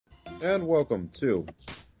And welcome to...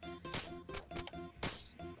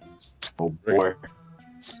 Oh boy.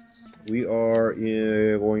 We are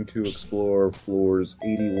going to explore floors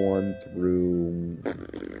 81 through... I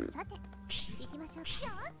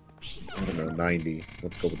don't know, 90.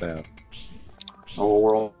 Let's go with that. Oh,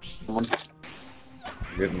 we're all... We're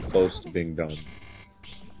getting close to being done.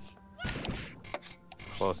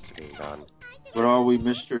 Close to being done. But are we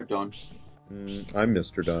Mr. Dunn? I'm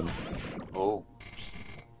Mr. Dunn. Oh.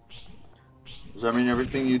 Does that mean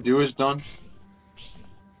everything you do is done?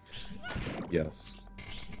 Yes.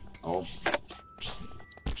 Oh.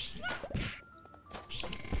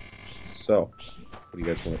 So, what do you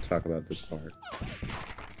guys want to talk about this part?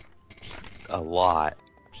 A lot.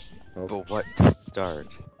 Oh. But what to start?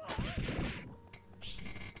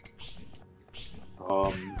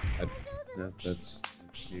 Yeah, that's...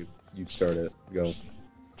 You start it. Go.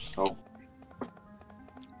 Oh.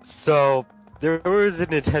 So, there was a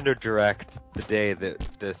Nintendo Direct the day that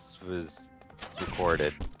this was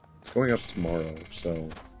recorded. It's going up tomorrow, so...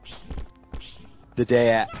 The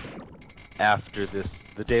day after this,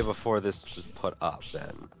 the day before this was put up,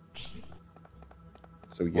 then.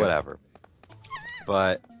 So, yeah. Whatever.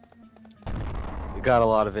 But, we got a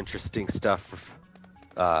lot of interesting stuff.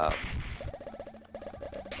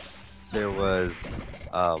 There was,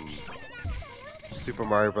 Super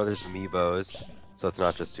Mario Brothers Amiibos, so it's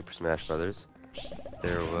not just Super Smash Brothers.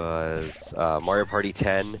 There was, Mario Party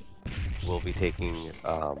 10. We'll be taking,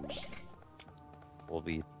 you'll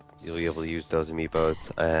be able to use those Amiibos,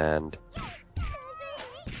 and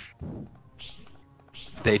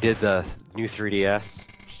they did the new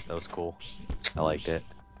 3DS. That was cool. I liked it.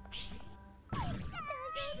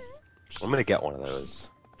 I'm gonna get one of those.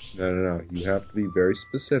 No. You have to be very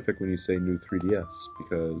specific when you say new 3DS,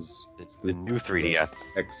 because... It's the new 3DS.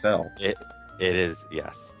 XL. It is,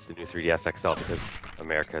 yes, the new 3DS XL, because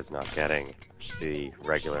America is not getting the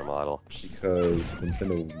regular model. Because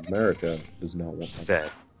Nintendo America does not want that.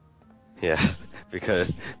 Said. Yeah,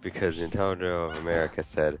 because Nintendo of America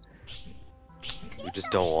said, we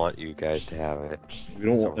just don't want you guys to have it. We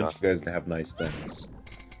don't So want we're you not guys to have nice things.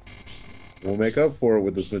 We'll make up for it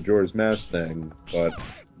with this Majora's Mask thing, but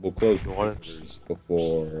we'll close the orders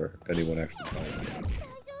before anyone actually buys it.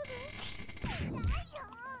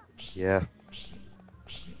 Yeah.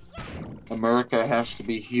 America has to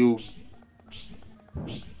be huge.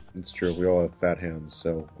 It's true, we all have fat hands,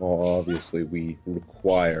 so obviously we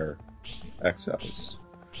require XLs.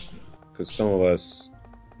 Because some of us,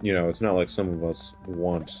 you know, it's not like some of us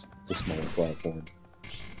want the smaller platform.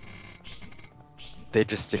 They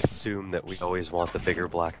just assume that we always want the bigger,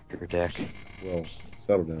 blacker dick. Well,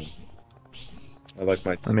 settle down. I like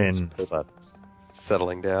my...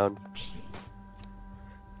 Settling down.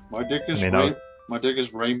 My dick is my dick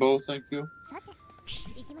is rainbow, thank you.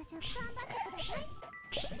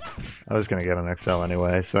 I was gonna get an XL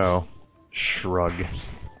anyway, so shrug.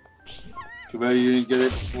 Too bad you didn't get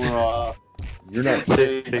it for You're not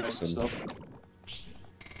fixing.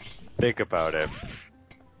 Think about it.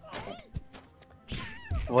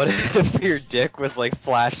 What if your dick was like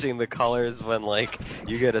flashing the colors when like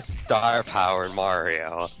you get a star power in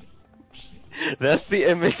Mario? That's the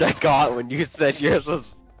image I got when you said yours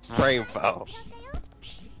was rainbow.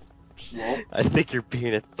 Well, I think your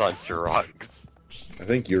penis is on drugs. I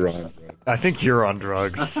think you're on it, right? I think you're on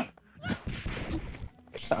drugs.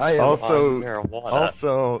 I am Also- on marijuana.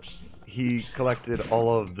 Also, he collected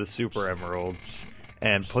all of the Super Emeralds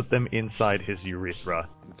and put them inside his urethra,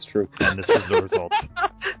 It's true. and this is the result.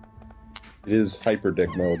 It is hyper dick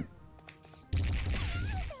mode.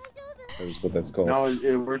 That is what that's called. now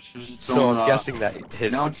we're just So going, I'm guessing that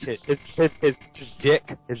his, now his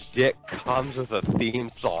dick comes with a theme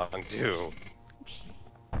song too.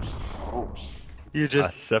 Oh. You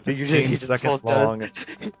just 17 just seconds pulls down- long.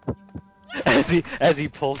 as he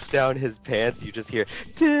pulls down his pants, you just hear,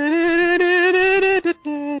 and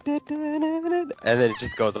then it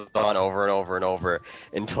just goes on over and over and over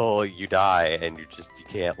until you die and you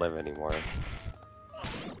can't live anymore.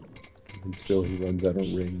 Until he runs out of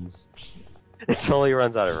rings. Until he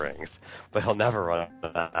runs out of rings, but he'll never run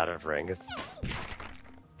out of rings.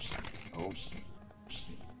 Oh.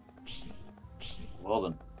 Well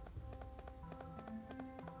then.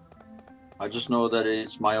 I just know that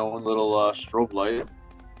it's my own little strobe light.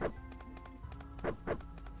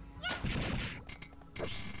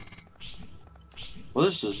 Well,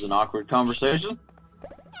 this is an awkward conversation.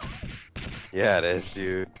 Yeah, it is,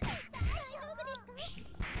 dude.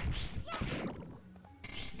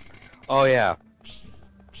 Oh yeah.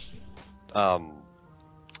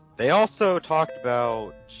 They also talked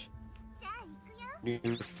about new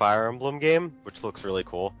Fire Emblem game, which looks really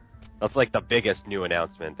cool. That's like the biggest new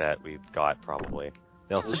announcement that we've got, probably.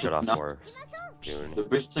 They also showed off more soon. The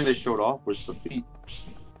biggest thing they showed off was the feet.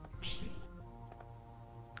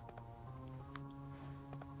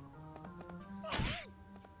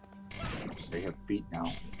 They have feet now.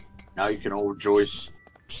 Now you can all rejoice.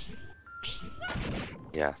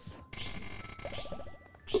 Yes.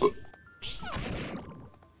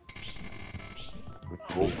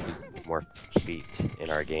 More feet in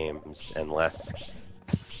our games, and less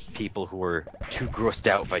people who are too grossed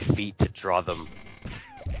out by feet to draw them.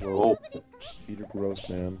 Whoa. Feet are gross,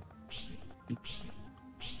 man.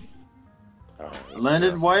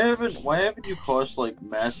 Landon, why haven't you caused like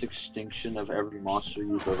mass extinction of every monster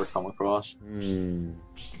you've ever come across? Because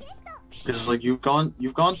like you've gone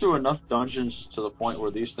through enough dungeons to the point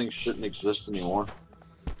where these things shouldn't exist anymore.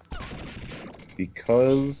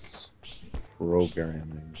 Because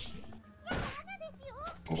programming.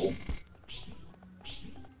 Oh.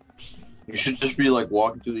 You should just be like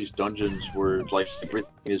walking through these dungeons where like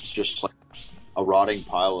everything is just like a rotting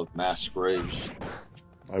pile of mass graves.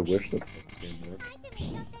 I wish that this game worked.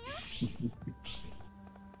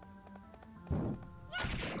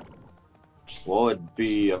 Well, it'd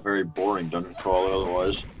be a very boring dungeon crawl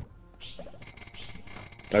otherwise.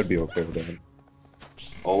 I'd be okay with that.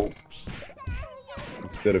 Oh.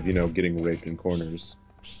 Instead of, getting raped in corners.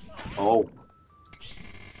 Oh.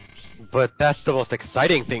 But that's the most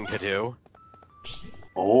exciting thing to do.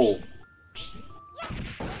 Oh.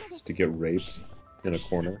 Just to get raped in a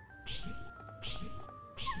corner.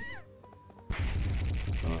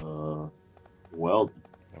 Well,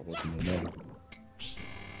 That wasn't a no.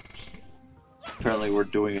 apparently we're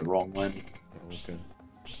doing it wrong, Landon. Oh, okay.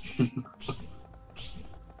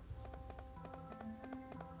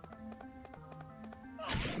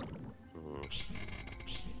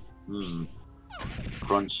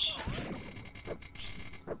 Crunch.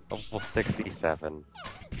 Level 67.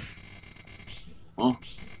 Huh?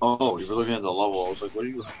 Oh, you were looking at the level. I was like, what are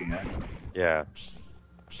you looking at? Yeah.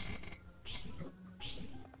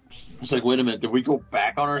 I was like, wait a minute, did we go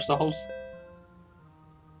back on ourselves?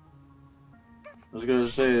 I was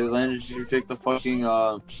gonna say, Landon, did you take the fucking,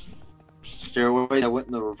 stairway that went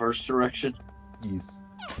in the reverse direction? Yes.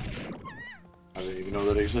 I didn't even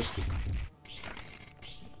know that existed.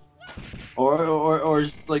 Or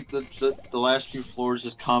is like the last few floors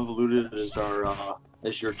as convoluted as our,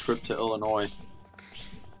 as your trip to Illinois?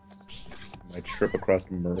 My trip across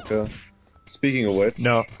America. Speaking of which,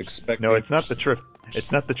 No, expect no, it's not the trip.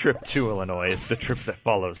 It's not the trip to Illinois. It's the trip that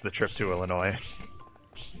follows the trip to Illinois,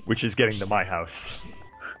 which is getting to my house.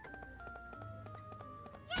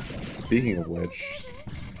 Speaking of which,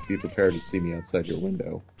 be prepared to see me outside your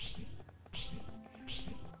window.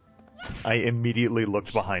 I immediately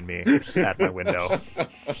looked behind me at my window.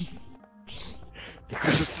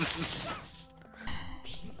 The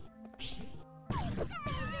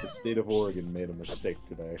state of Oregon made a mistake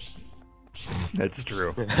today. That's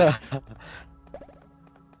true.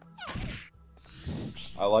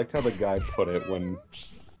 I liked how the guy put it when,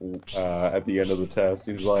 at the end of the test,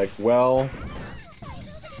 he's like, well...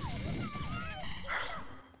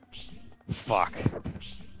 Fuck.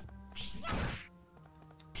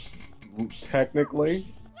 Technically,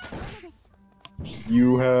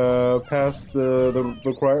 you have passed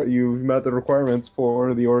you've met the requirements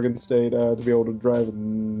for the Oregon State, to be able to drive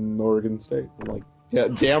in Oregon State. I'm like, yeah,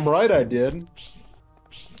 damn right I did.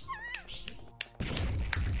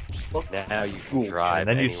 Now you can drive And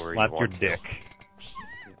then you anywhere slap you your want dick.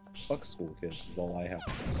 Fuck school kids is all I have.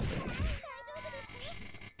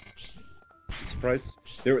 Surprised.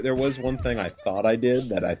 There was one thing I thought I did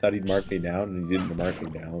that I thought he'd mark me down, and he didn't mark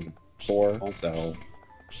me down for. So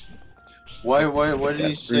Why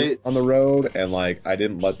did he say? on the road, and like I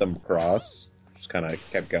didn't let them cross. Just kind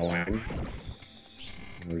of kept going. And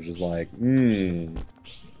it was just like,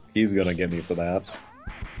 he's gonna get me for that.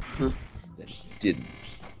 Then he didn't.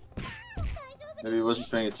 Maybe he wasn't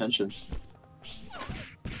paying attention.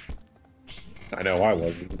 I know I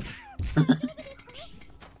wasn't.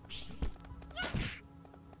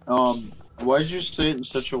 Why did you say it in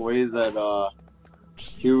such a way that,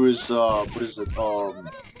 he was, what is it,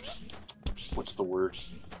 what's the word?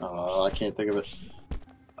 I can't think of it.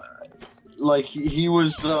 Like, he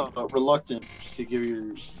was, reluctant to give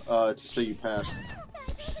you, to say you passed.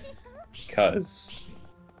 Because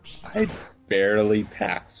I barely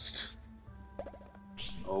passed.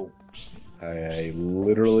 Oh. I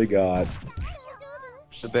literally got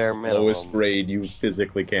The bare minimum. lowest grade you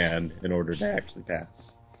physically can in order to actually pass.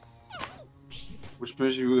 Which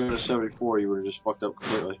means if you got a 74, you would have just fucked up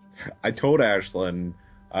completely. I told Ashlyn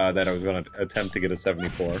that I was going to attempt to get a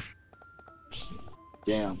 74.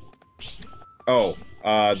 Damn.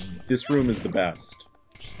 Oh, this room is the best.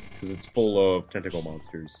 Because it's full of tentacle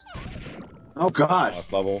monsters. Oh god.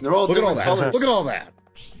 Last level. They're all Look at all different that. colors. Look at all that.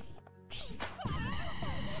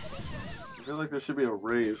 I feel like there should be a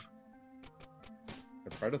rave. I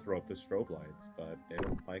try to throw up the strobe lights, but they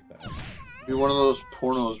don't like that. It'd be one of those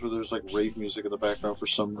pornos where there's like rave music in the background for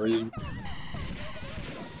some reason.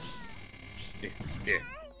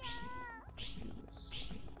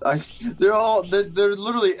 They're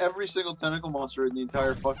literally every single tentacle monster in the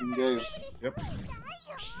entire fucking game. Yep.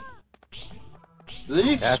 Do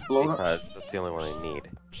they That's explode? because that's the only one I need.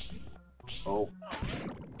 Oh.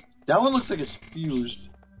 That one looks like it's fused.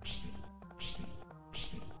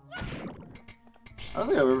 I don't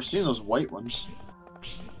think I've ever seen those white ones.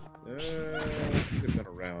 I think they've been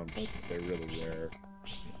around, but they're really rare.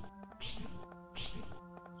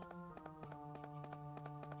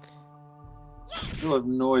 Still have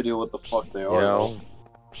no idea what the fuck they are. You know?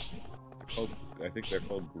 I think they're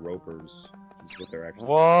called gropers. Is what they're actually.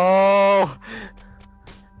 Whoa!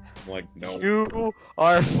 I'm like, no. You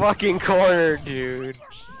are fucking cornered, dude.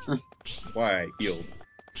 Why I healed.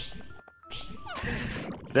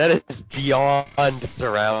 That is beyond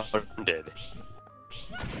surrounded.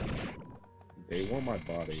 They want my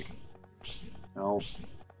body. No.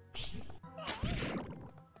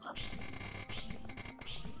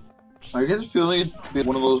 I get the feeling it'd be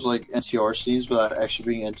one of those like NTR scenes without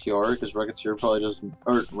actually being NTR, because Recettear probably doesn't.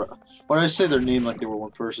 Or when I say their name like they were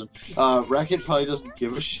one person, Racket probably doesn't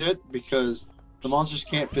give a shit because the monsters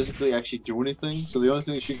can't physically actually do anything. So the only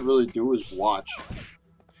thing she can really do is watch.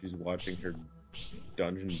 She's watching her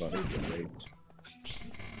dungeon buddy get raped.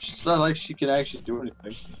 It's not like she can actually do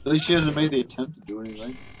anything. At least she hasn't made the attempt to do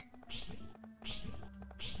anything.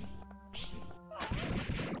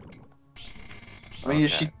 I mean,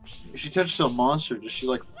 if she touches a monster, does she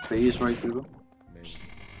like phase right through them? Maybe.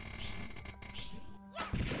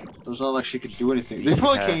 It's not like she could do anything. They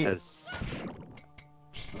probably can't.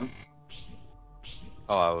 Huh?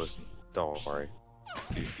 Oh, I was. Don't worry.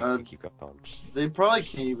 Keep going. They probably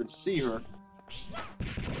can't even see her.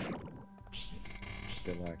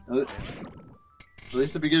 They lack. At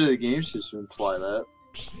least the beginning of the game seems to imply that.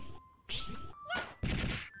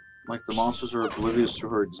 Like the monsters are oblivious to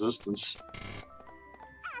her existence.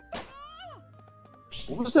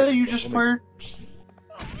 What was that you just fired?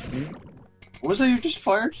 Hmm? What was that you just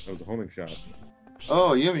fired? That was a homing shot.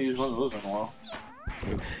 Oh, you haven't used one of those in a while.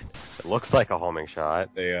 It looks like a homing shot.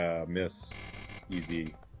 They miss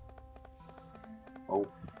easy. Oh.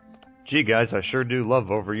 Gee, guys, I sure do love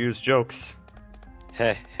overused jokes.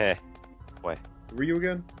 Heh heh. Wait. Who are you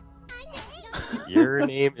again? Your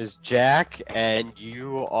name is Jack, and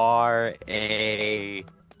you are a.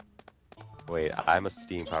 Wait, I'm a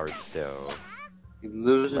steam-powered stove. He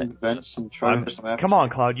lives in vents and tries to Come on,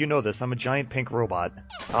 Cloud, you know this. I'm a giant pink robot.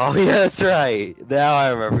 Oh yeah, that's right. Now I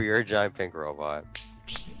remember you're a giant pink robot.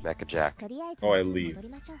 Mecha Jack. Oh, I leave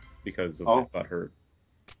because of my butt hurt.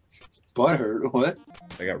 Butthurt? What?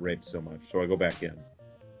 I got raped so much, so I go back in.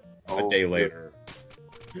 Oh, A day later,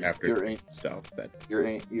 after your stuff that.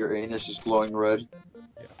 Your anus is glowing red.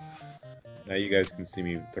 Now you guys can see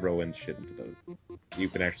me throw in shit into those. You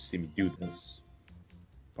can actually see me do this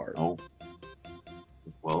part. Oh.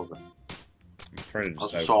 Well then. I'm trying to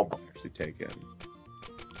decide saw- what to actually take in.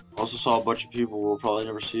 Also saw a bunch of people we'll probably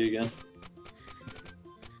never see again.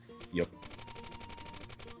 Yep.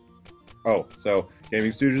 Oh, so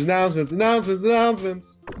Gaming Studios announcements.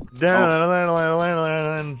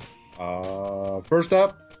 First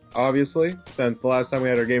up, obviously, since the last time we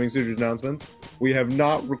had our Gaming Studios announcements, we have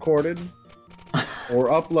not recorded or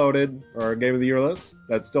uploaded our Game of the Year list.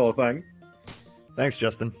 That's still a thing. Thanks,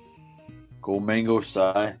 Justin. Go Mango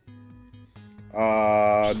Sai.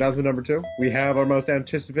 Announcement number 2. We have our most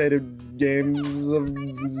anticipated games of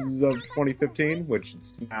 2015, which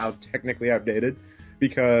is now technically outdated,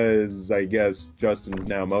 because I guess Justin's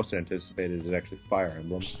now most anticipated is actually Fire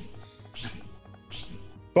Emblem.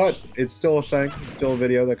 But it's still a thing. It's still a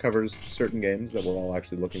video that covers certain games that we're all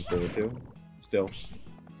actually looking forward to. Still.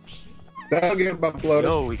 That'll get uploaded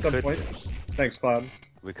No, we at some could. point. Thanks, Cloud.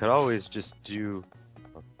 We could always just do.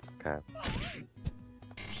 Okay.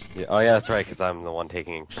 Yeah, oh yeah, that's right, because I'm the one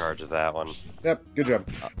taking charge of that one. Yep, good job.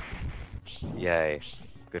 Yay.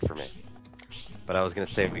 Good for me. But I was gonna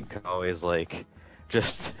say we could always, like,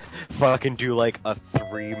 just fucking do, like, a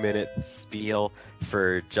 3-minute spiel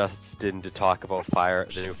for Justin to talk about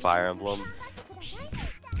the new Fire Emblem.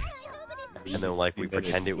 And then, like, we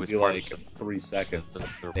pretend it was It'd be part like of 3 seconds. the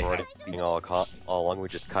recording all along. We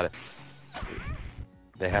just cut it.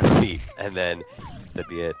 They have feet, and then that'd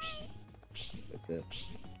be it. That's it.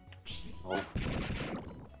 Oh.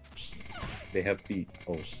 They have feet.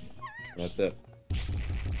 Oh, that's it.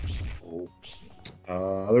 Oh.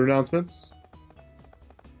 Other announcements?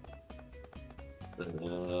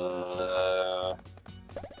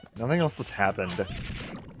 Nothing else has happened.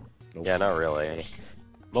 Nope. Yeah, not really.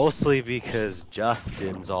 Mostly because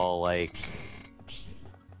Justin's all like,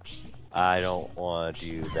 I don't want to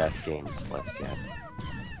do best games list yet.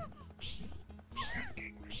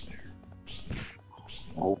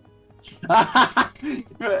 Oh.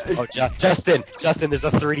 Oh, Justin, there's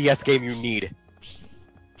a 3DS game you need.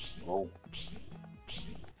 Oh.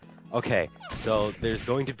 Okay, so there's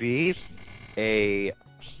going to be a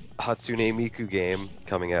Hatsune Miku game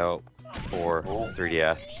coming out for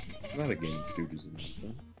 3DS. It's not a Game Studios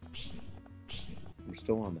announcement. We're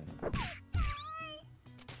still on that.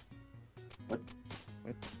 What?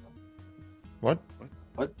 What?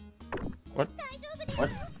 What? What?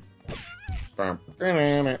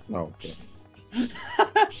 No, okay.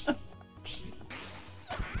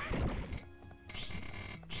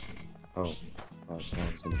 Oh, I was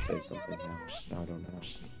going to say something now. I don't know.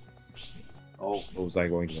 Oh. What was I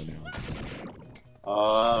going to announce?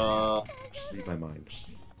 Read my mind.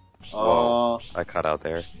 I cut out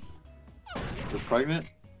there. You're pregnant?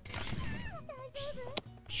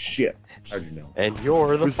 Shit. How'd you know? And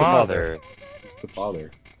you're the Who's the father. It's the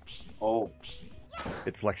father. Oh.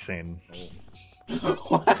 It's Lexane.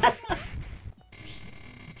 What?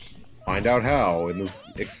 Find out how in the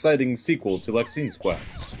exciting sequel to Lexine's Quest.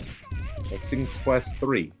 Lexine's Quest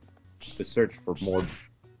 3. The search for more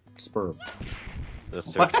sperm. The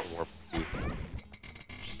search What? for more people.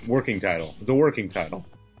 Working title. It's a working title.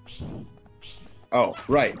 Oh,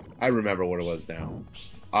 right. I remember what it was now.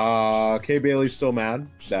 Kay Bailey's still mad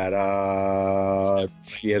that,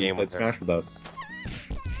 she hasn't Game played with her. Smash with us.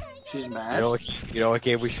 She's You mad? know what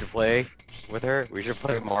game we should play with her? We should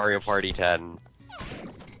play Mario Party 10.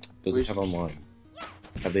 Does it have online?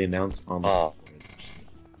 Have they announced online? Oh.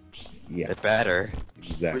 Yeah, It better.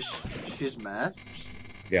 exactly. She's mad?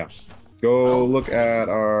 Yeah. Go look at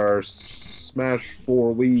our Smash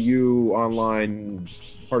 4 Wii U online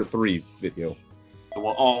part 3 video.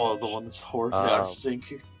 Well, oh, the one that's horror. Yeah, I think.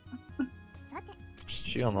 Is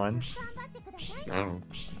she online? I don't know.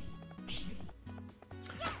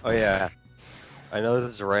 Oh yeah. I know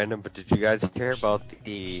this is random, but did you guys hear about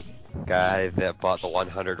the guy that bought the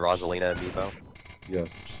 100 Rosalina amiibo? Yes.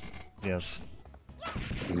 Yes.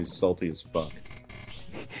 'Cause he's salty as fuck.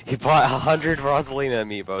 He bought 100 Rosalina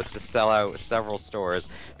amiibos to sell out several stores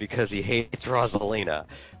because he hates Rosalina.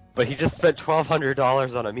 But he just spent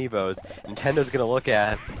 $1,200 on amiibos. Nintendo's gonna look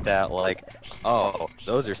at that like, oh,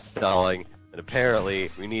 those are selling, and apparently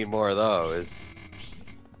we need more of those.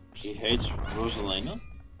 He hates Rosalina?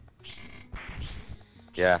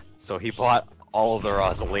 Yeah, so he bought all of the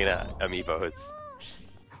Rosalina amiibos.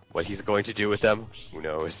 What he's going to do with them, who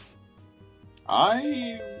knows?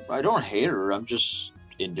 I don't hate her. I'm just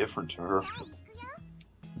indifferent to her.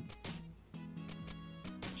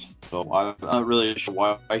 So I'm not really sure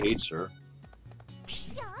why I hate her.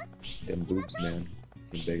 Them boobs, man.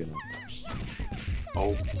 Ain't big enough.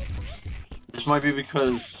 Oh, this might be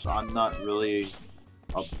because I'm not really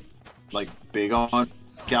like big on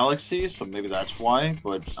Galaxy, so maybe that's why.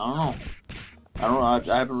 But I don't know.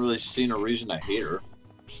 I haven't really seen a reason to hate her.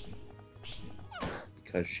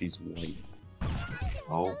 Because she's white.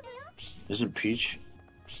 Oh, isn't Peach?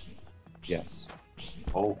 Yes.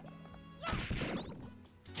 Oh,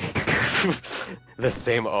 The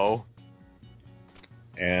same O.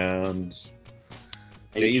 And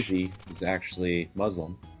Daisy is actually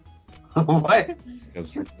Muslim. what?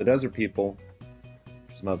 Because the desert people,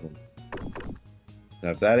 she's Muslim. Now,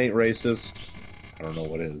 if that ain't racist, I don't know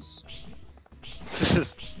what is.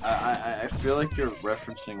 I feel like you're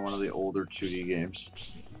referencing one of the older 2D games,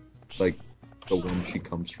 Like, the one she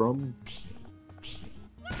comes from,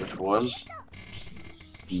 which was.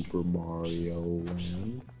 Super Mario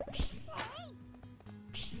Land.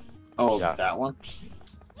 Oh, Yeah. that one?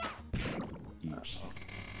 Yeah.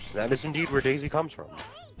 That is indeed where Daisy comes from.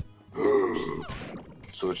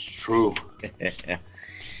 So it's true.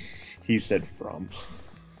 He said from.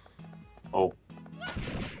 Oh.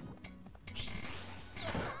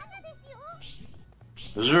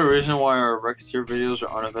 Is there a reason why our Recettear videos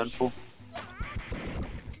are uneventful?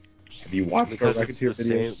 Have you watched our Because it's Recettear the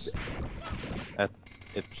videos?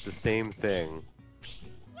 It's the same thing.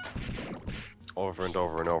 Over and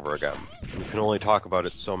over and over again. You can only talk about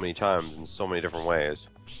it so many times in so many different ways.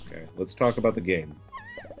 Okay, let's talk about the game.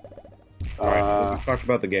 Alright, let's talk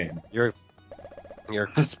about the game. You're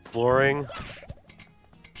exploring.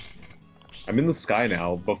 I'm in the sky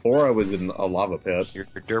now. Before I was in a lava pit. You're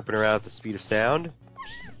derping around at the speed of sound.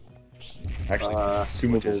 Actually,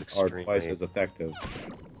 which consumables is are extremely- twice as effective.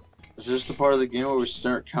 Is this the part of the game where we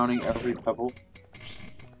start counting every pebble?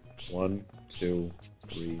 1, 2,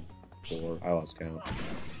 3, 4. I lost count.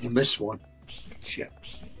 You missed one. Shit.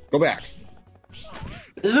 Go back.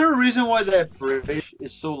 Is there a reason why that bridge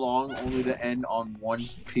is so long, only to end on one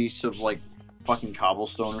piece of, like, fucking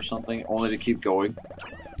cobblestone or something, only to keep going?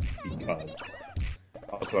 Because.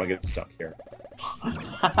 Also, I get stuck here.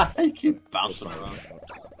 I keep bouncing around.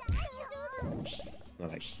 Then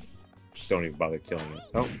I don't even bother killing it.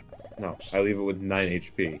 Oh, no. I leave it with 9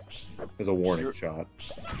 HP. As a warning shot.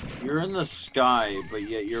 You're in the sky, but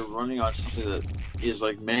yet you're running on something that is,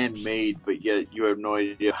 like, man-made, but yet you have no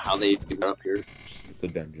idea how they got up here. It's a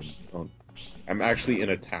dungeon. Oh. I'm actually in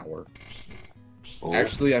a tower. Oh.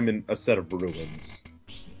 Actually, I'm in a set of ruins.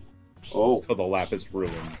 Oh. It's called the Lapis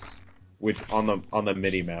Ruins. Which, on the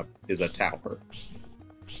mini-map, is a tower.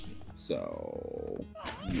 So...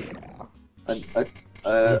 yeah.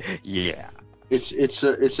 Yeah. It's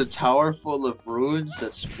a tower full of ruins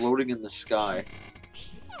that's floating in the sky.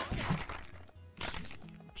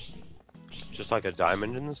 Just like a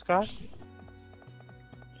diamond in the sky?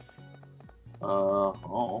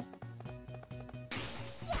 Oh.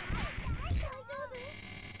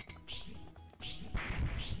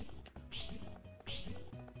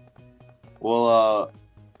 Well,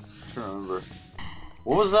 I'm trying to remember.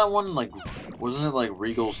 What was that one, like, wasn't it like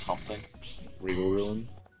Regal something? Regal Ruin?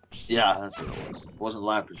 Yeah, that's what it was. It wasn't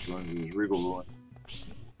Lapis Ruins, it was Regal Ruin.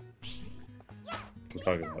 We're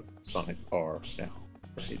talking about Sonic R now,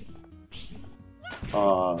 right?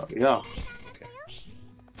 Yeah.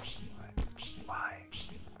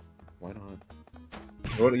 Why not?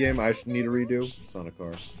 You know what game I should need to redo? Sonic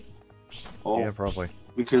R. Oh, Yeah, probably.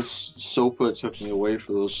 because Sopa took me away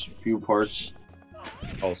for those few parts.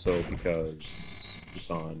 Also because it's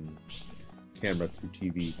on camera through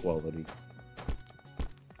TV quality.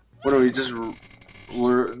 What are we just...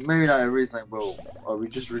 We're, maybe not everything, but are we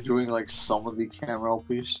just redoing, like, some of the camera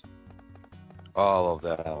LPs? All of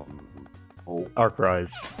them. Oh. Arcrise.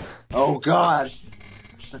 Oh, God!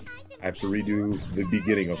 I have to redo the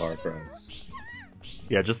beginning of Arcrise.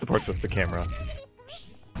 Yeah, just the parts with the camera.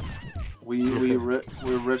 We're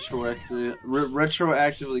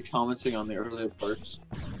retroactively commenting on the earlier parts.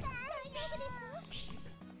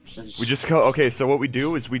 We just call so what we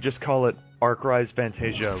do is we just call it Arcrise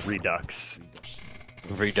Fantasia Redux.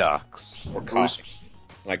 Redux. Or cut.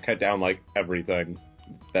 And I cut down, like, everything.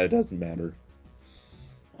 That doesn't matter.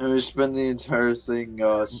 And we spend the entire thing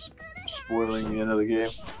spoiling the end of the game.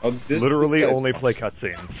 Oh, Literally this guy's only fun. play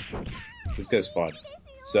cutscenes. This guy's fun.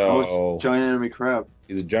 Oh, So, it's giant enemy crab.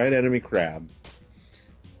 he's a giant enemy crab.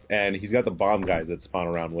 And he's got the bomb guys that spawn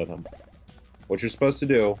around with him. What you're supposed to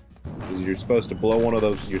do is you're supposed to blow one of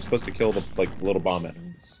those, you're supposed to kill the, like, little bomb enemies.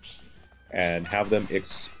 And have them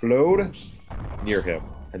explode near him.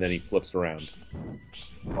 And then he flips around.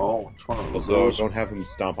 Oh, it's one of Also, those. don't have him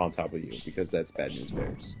stomp on top of you, because that's bad news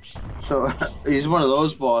bears. So, he's one of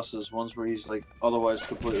those bosses, ones where he's, like, otherwise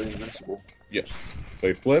completely invincible. Yes. So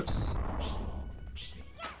he flips,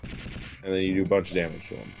 and then you do a bunch of damage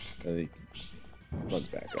to him. And then he runs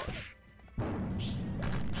back up.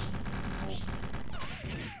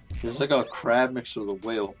 He's like a crab mixed with a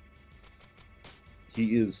whale.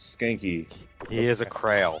 He is Skanky. He is a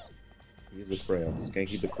Krail. He is a Krail.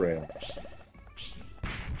 Skanky the Krail.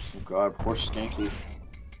 Oh god, poor Skanky.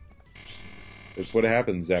 That's what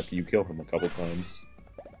happens after you kill him a couple times.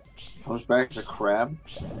 Comes back as a crab?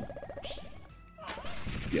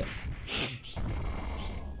 Yes.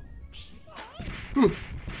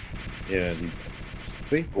 And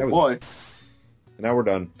see, Oh that was boy. And now we're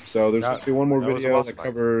done. So there's That- just be one more that was a video boss that fight.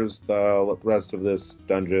 covers the rest of this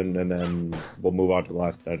dungeon, and then we'll move on to the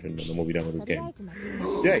last dungeon, and then we'll be done with this game.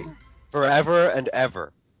 Yay! Forever and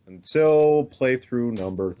ever. Until playthrough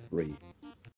number 3.